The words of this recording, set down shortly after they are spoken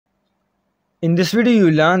In this video, you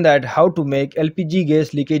will learn that how to make LPG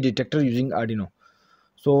gas leakage detector using Arduino.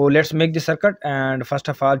 So let's make the circuit, and first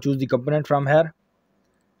of all choose the component from here.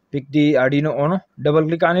 Pick the Arduino Uno, double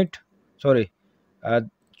click on it. Sorry, uh,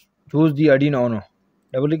 choose the Arduino Uno,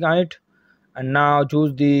 double click on it, and now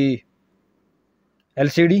choose the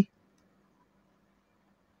LCD.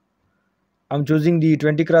 I'm choosing the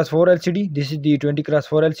 20x4 LCD. This is the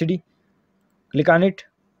 20x4 LCD. Click on it,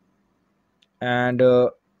 and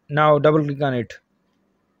now double click on it.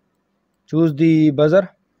 Choose the buzzer.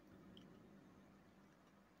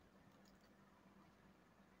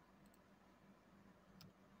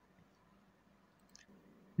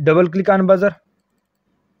 Double click on buzzer.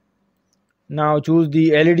 Now choose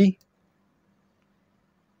the LED,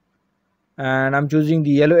 and I'm choosing the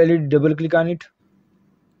yellow LED. Double click on it.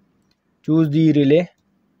 Choose the relay.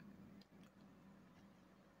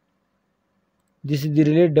 This is the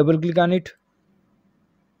relay. Double click on it.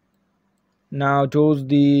 Now choose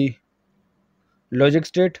the logic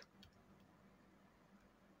state.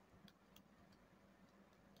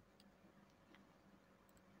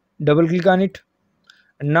 Double click on it,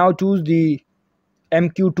 and now choose the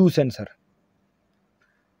MQ2 sensor.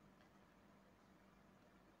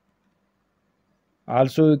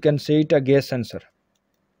 Also you can say it a gas sensor.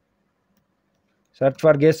 Search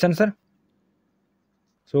for gas sensor.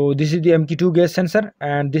 So this is the MQ2 gas sensor,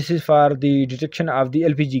 and this is for the detection of the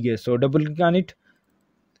LPG gas. So double click on it.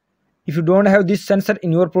 If you don't have this sensor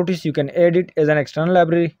in your Proteus, you can add it as an external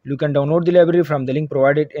library. You can download the library from the link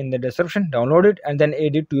provided in the description. Download it and then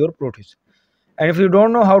add it to your Proteus. And if you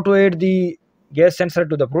don't know how to add the gas sensor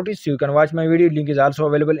to the Proteus, you can watch my video. Link is also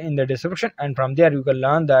available in the description, and from there you can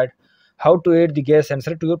learn that how to add the gas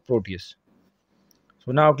sensor to your Proteus.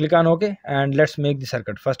 So now click on OK, and let's make the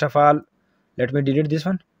circuit. First of all, let me delete this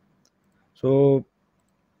one. So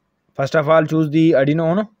first of all, choose the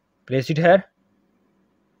Arduino Uno, place it here.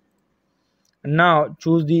 And now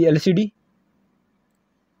choose the LCD.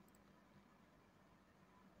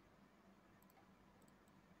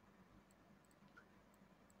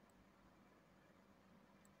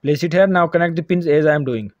 Place it here. Now connect the pins as I am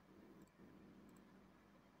doing.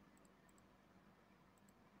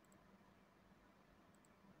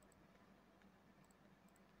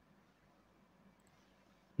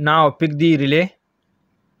 Now pick the relay.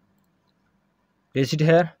 Place it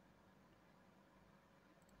here.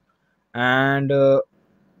 And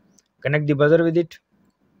connect the buzzer with it.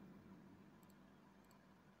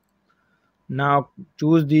 Now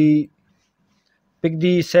pick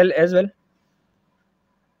the cell as well.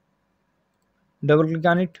 Double click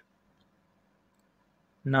on it.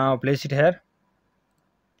 Now place it here.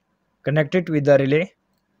 Connect it with the relay,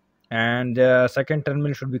 and the second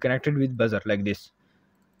terminal should be connected with buzzer like this.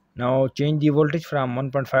 Now change the voltage from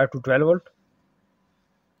 1.5 to 12 volt,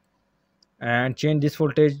 and change this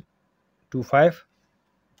voltage to 5.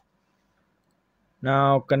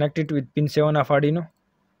 Now connect it with pin 7 of Arduino.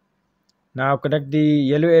 Now connect the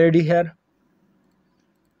yellow LED here,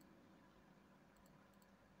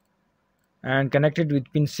 and connect it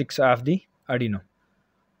with pin 6 of the Arduino.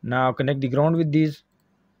 Now connect the ground with these.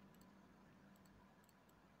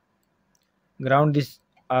 Ground this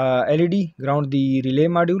LED, ground the relay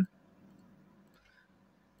module,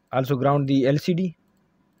 also ground the LCD.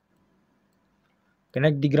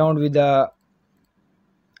 Connect the ground with the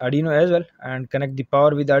Arduino as well, and connect the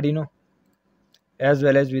power with Arduino as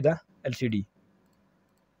well as with the LCD.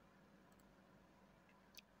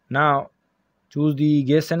 Now choose the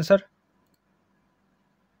gas sensor,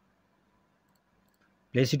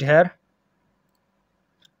 place it here,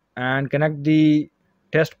 and connect the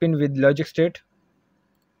test pin with logic state.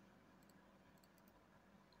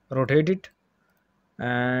 Rotate it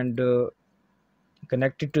and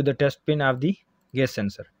connect it to the test pin of the gas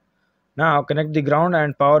sensor. Now connect the ground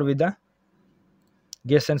and power with the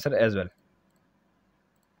gas sensor as well.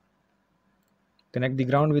 Connect the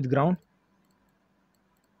ground with ground,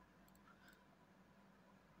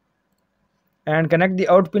 and connect the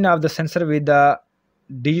out pin of the sensor with the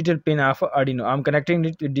digital pin of Arduino. I'm connecting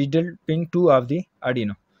it with digital pin 2 of the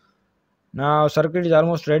Arduino. Now circuit is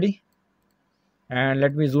almost ready, and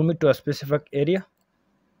let me zoom it to a specific area.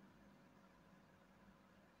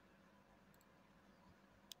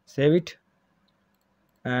 Save it,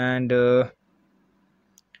 and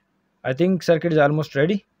I think circuit is almost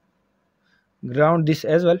ready. Ground this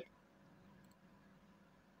as well.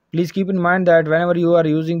 Please keep in mind that whenever you are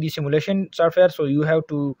using the simulation software, so you have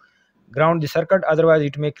to ground the circuit, otherwise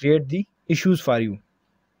it may create the issues for you.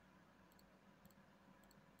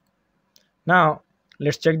 Now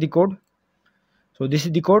let's check the code. So this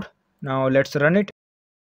is the code. Now let's run it.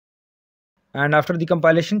 and after the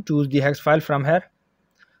compilation choose the hex file from here.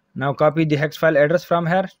 Now copy the hex file address from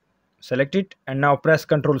here, select it, and now press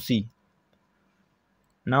Ctrl C.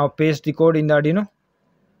 Now paste the code in the Arduino,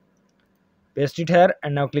 paste it here,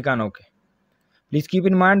 and now click on OK. Please keep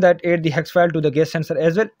in mind that add the hex file to the gas sensor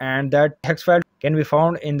as well, and that hex file can be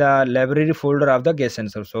found in the library folder of the gas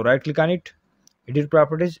sensor. So right click on it, edit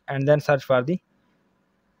properties, and then search for the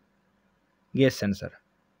gas sensor.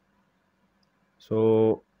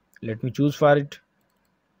 So let me choose for it.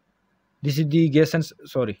 This is the gas sensor,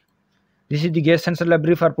 this is the gas sensor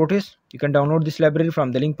library for Proteus. You can download this library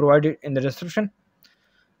from the link provided in the description.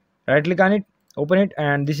 Right click on it, open it,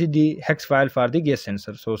 and this is the hex file for the gas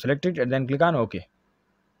sensor. So select it and then click on OK.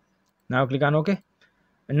 Now click on OK,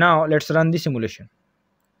 and now let's run the simulation.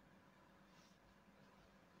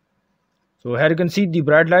 So here you can see the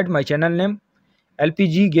bright light, my channel name,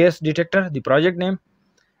 LPG gas detector, the project name,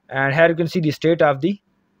 and here you can see the state of the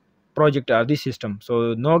project or the system.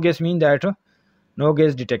 So no gas means that no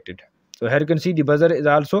gas detected. So here you can see the buzzer is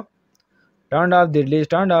also turned off, the relay is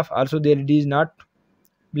turned off, also the LED is not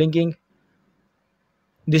blinking.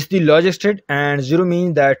 This is the logic state, and 0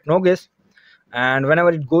 means that no gas, and whenever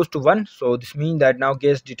it goes to 1, so this means that now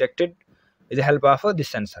gas detected with the help of this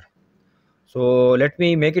sensor. So let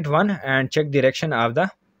me make it 1 and check the direction of the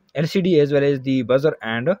LCD as well as the buzzer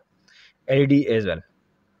and LED as well.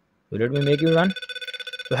 So let me make it 1.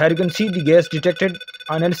 So here you can see the gas detected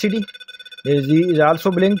on LCD. There is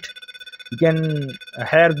also blinked. You can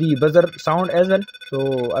hear the buzzer sound as well.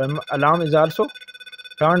 So alarm is also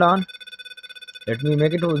turned on. Let me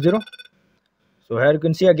make it 0. So here you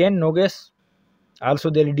can see again no gas. Also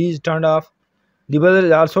the LED is turned off. The buzzer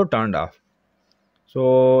is also turned off.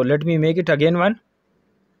 So let me make it again 1.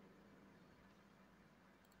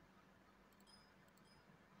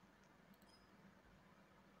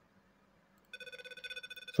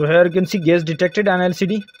 So here you can see gas detected on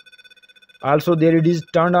LCD. Also the LED is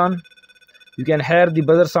turned on. You can hear the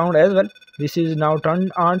buzzer sound as well. This is now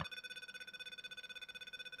turned on.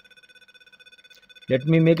 Let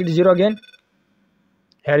me make it 0 again.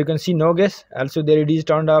 Here you can see no gas. Also the LED is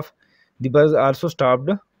turned off. The buzzer also stopped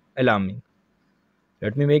alarming.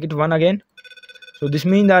 Let me make it 1 again. So this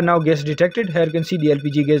means that now gas detected. Here you can see the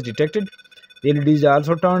LPG gas detected. The LED is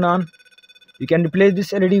also turned on. You can replace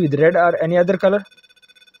this LED with red or any other color.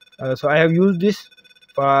 So I have used this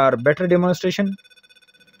for better demonstration.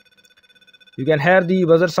 You can hear the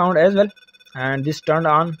buzzer sound as well, and this turned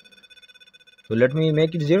on. So let me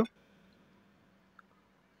make it 0.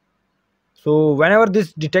 So whenever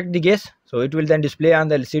this detect the gas, so it will then display on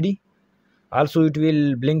the LCD. Also it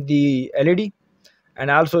will blink the LED,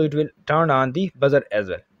 and also it will turn on the buzzer as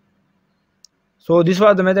well. So this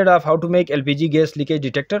was the method of how to make LPG gas leakage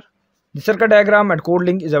detector. The circuit diagram and code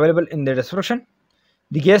link is available in the description.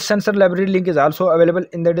 The gas sensor library link is also available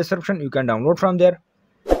in the description. You can download from there.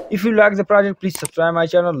 If you like the project, please subscribe my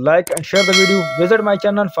channel, like and share the video. Visit my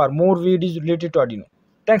channel for more videos related to Arduino.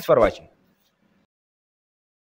 Thanks for watching.